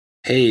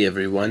Hey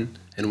everyone,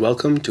 and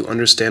welcome to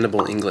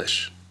Understandable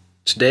English.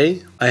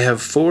 Today, I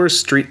have 4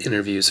 street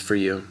interviews for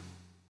you.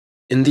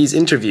 In these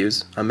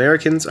interviews,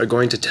 Americans are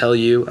going to tell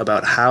you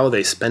about how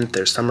they spent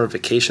their summer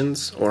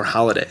vacations or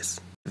holidays.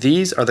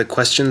 These are the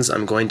questions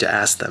I'm going to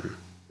ask them.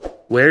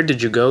 Where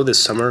did you go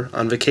this summer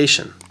on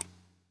vacation?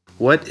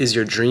 What is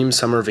your dream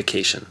summer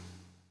vacation?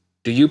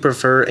 Do you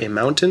prefer a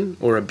mountain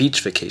or a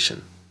beach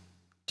vacation?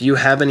 Do you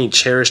have any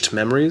cherished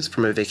memories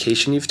from a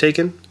vacation you've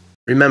taken?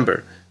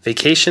 Remember,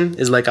 vacation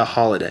is like a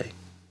holiday.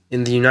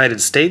 In the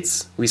United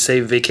States, we say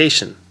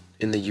vacation.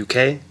 In the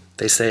UK,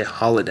 they say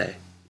holiday.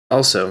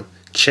 Also,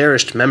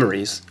 cherished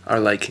memories are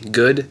like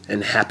good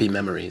and happy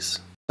memories.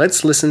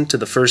 Let's listen to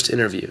the first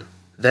interview.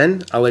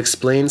 Then I'll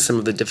explain some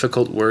of the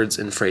difficult words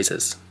and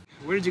phrases.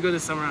 Where did you go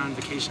this summer on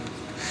vacation?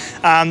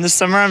 This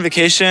summer on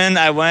vacation,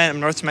 I went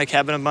north to my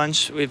cabin a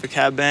bunch. We have a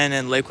cabin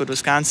in Lakewood,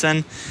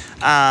 Wisconsin.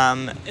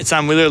 It's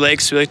on Wheeler Lake,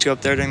 so we like to go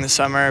up there during the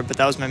summer, but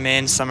that was my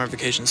main summer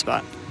vacation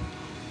spot.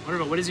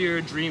 What is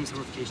your dream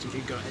summer vacation if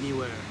you could go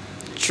anywhere?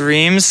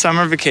 Dream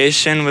summer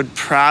vacation would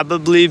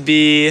probably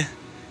be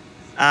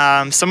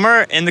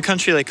somewhere in the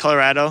country like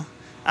Colorado,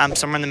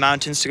 somewhere in the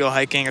mountains to go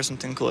hiking or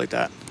something cool like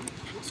that.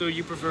 So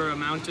you prefer a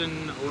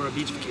mountain or a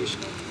beach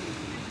vacation?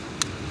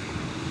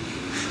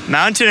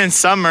 Mountain in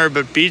summer,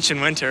 but beach in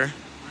winter.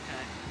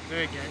 Okay,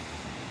 very good.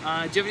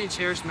 Do you have any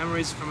cherished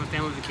memories from a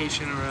family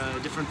vacation or a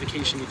different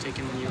vacation you've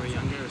taken when you were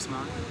younger or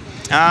small?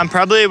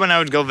 Probably when I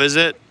would go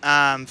visit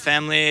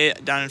family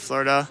down in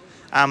Florida.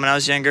 When I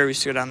was younger, we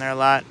used to go down there a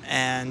lot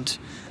and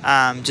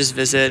just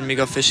visit and we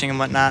go fishing and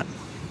whatnot.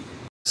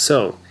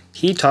 So,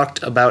 he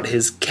talked about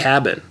his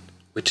cabin,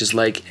 which is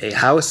like a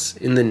house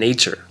in the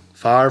nature,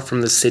 far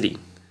from the city.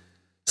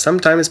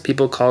 Sometimes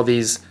people call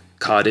these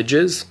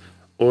cottages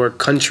or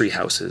country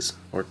houses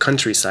or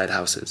countryside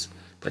houses,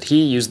 but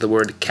he used the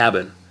word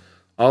cabin.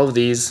 All of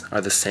these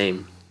are the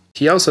same.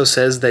 He also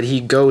says that he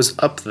goes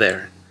up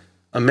there.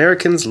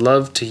 Americans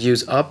love to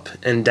use up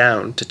and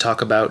down to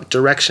talk about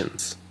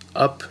directions.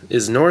 Up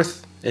is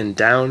north and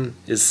down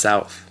is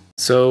south.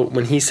 So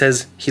when he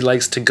says he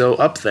likes to go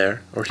up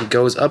there or he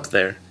goes up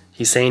there,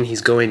 he's saying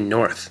he's going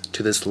north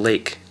to this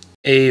lake.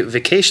 A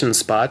vacation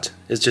spot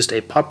is just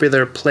a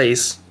popular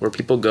place where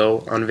people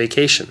go on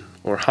vacation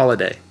or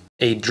holiday.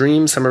 A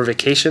dream summer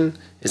vacation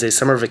is a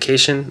summer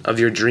vacation of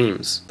your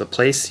dreams, the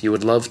place you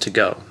would love to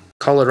go.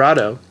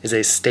 Colorado is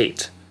a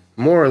state,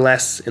 more or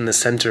less in the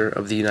center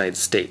of the United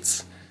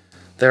States.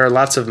 There are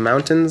lots of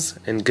mountains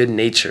and good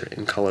nature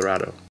in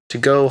Colorado. To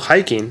go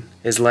hiking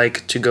is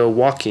like to go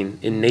walking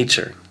in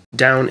nature.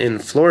 Down in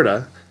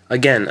Florida,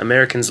 again,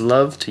 Americans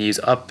love to use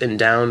up and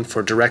down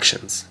for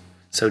directions.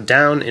 So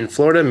down in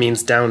Florida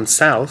means down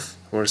south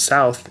or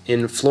south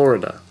in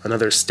Florida,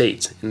 another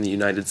state in the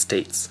United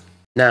States.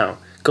 Now,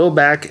 go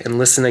back and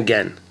listen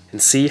again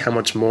and see how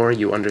much more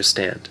you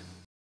understand.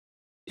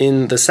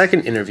 In the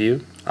second interview,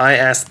 I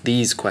asked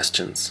these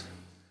questions.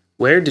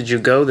 Where did you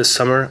go this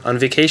summer on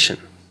vacation?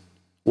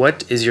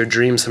 What is your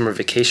dream summer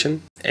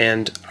vacation?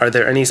 And are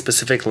there any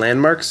specific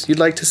landmarks you'd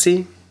like to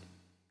see?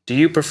 Do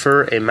you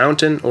prefer a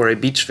mountain or a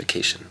beach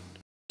vacation?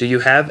 Do you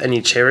have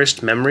any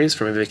cherished memories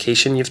from a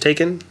vacation you've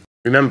taken?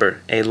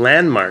 Remember, a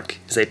landmark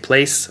is a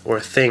place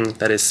or thing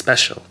that is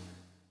special.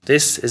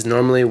 This is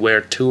normally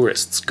where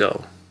tourists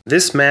go.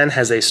 This man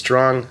has a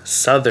strong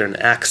southern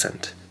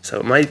accent, so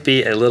it might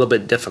be a little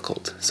bit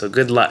difficult, so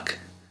good luck.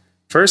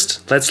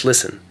 First, let's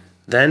listen.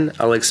 Then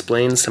I'll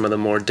explain some of the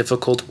more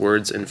difficult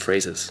words and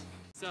phrases.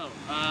 So,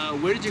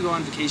 where did you go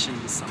on vacation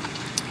this summer?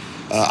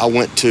 I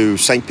went to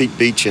St. Pete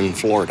Beach in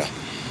Florida.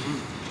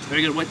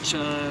 Very good. What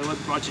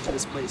brought you to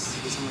this place?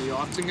 Is this somewhere you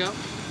often go?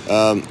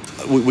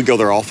 We go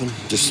there often,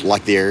 just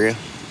like the area.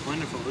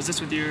 Wonderful. Was this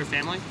with your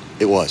family?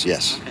 It was,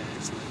 yes. Okay,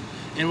 excellent.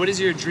 And what is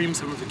your dream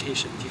summer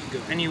vacation? If you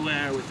could go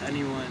anywhere with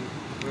anyone,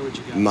 where would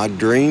you go? My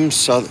dream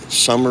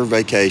summer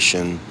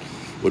vacation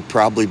would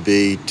probably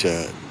be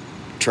to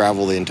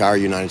travel the entire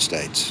United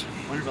States.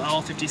 Wonderful.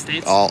 All 50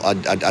 states?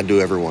 I do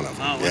every one of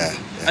them. Oh, yeah.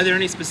 Are there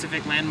any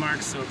specific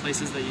landmarks or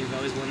places that you've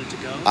always wanted to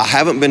go? I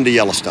haven't been to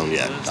Yellowstone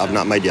yet. I've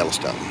not made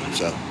Yellowstone,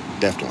 so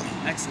definitely.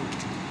 Excellent.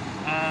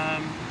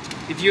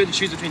 If you had to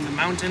choose between the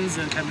mountains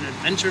and kind of an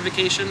adventure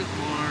vacation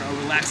or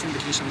a relaxing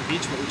vacation on the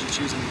beach, what would you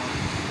choose and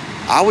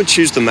why? I would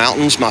choose the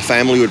mountains. My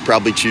family would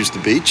probably choose the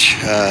beach,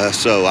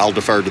 so I'll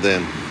defer to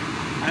them.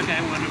 Okay,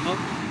 wonderful.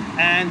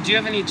 And do you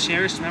have any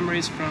cherished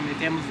memories from a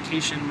family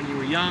vacation when you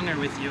were young or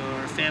with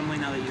your family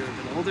now that you're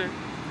a bit older?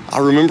 I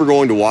remember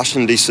going to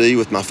Washington, D.C.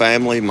 with my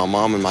family, my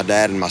mom and my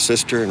dad and my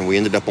sister, and we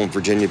ended up on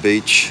Virginia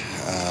Beach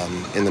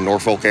in the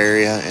Norfolk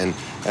area. And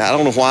I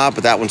don't know why,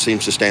 but that one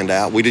seems to stand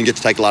out. We didn't get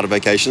to take a lot of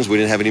vacations. We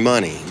didn't have any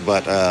money,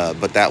 but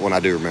that one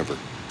I do remember.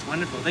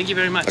 Wonderful. Thank you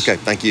very much. Okay,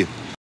 thank you.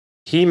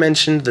 He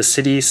mentioned the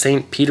city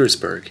St.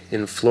 Petersburg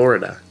in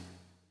Florida,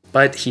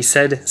 but he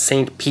said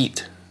St.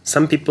 Pete.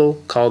 Some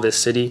people call this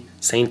city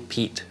St.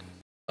 Pete.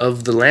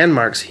 Of the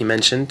landmarks he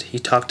mentioned, he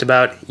talked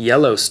about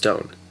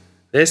Yellowstone.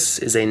 This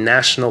is a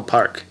national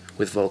park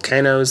with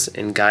volcanoes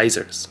and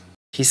geysers.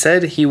 He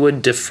said he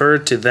would defer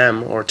to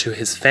them or to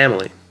his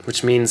family,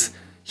 which means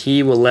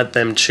he will let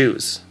them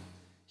choose.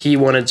 He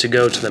wanted to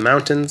go to the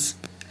mountains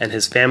and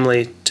his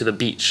family to the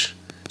beach,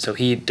 so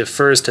he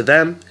defers to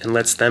them and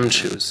lets them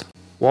choose.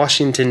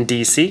 Washington,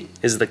 D.C.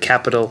 is the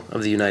capital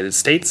of the United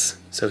States,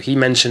 so he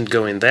mentioned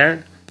going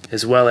there,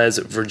 as well as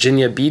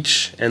Virginia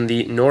Beach and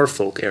the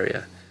Norfolk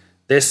area.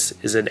 This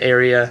is an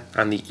area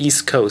on the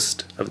east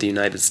coast of the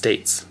United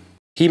States.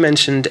 He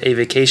mentioned a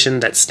vacation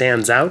that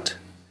stands out.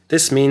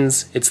 This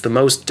means it's the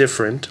most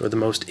different or the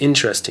most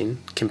interesting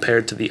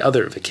compared to the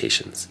other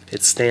vacations.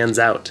 It stands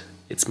out.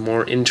 It's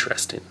more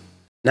interesting.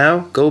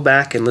 Now go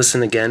back and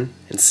listen again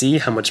and see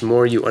how much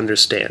more you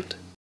understand.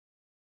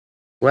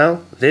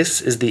 Well, this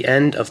is the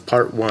end of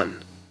part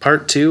 1.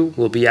 Part 2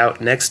 will be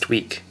out next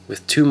week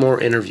with 2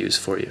 more interviews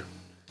for you.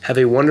 Have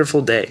a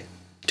wonderful day.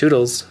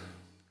 Toodles!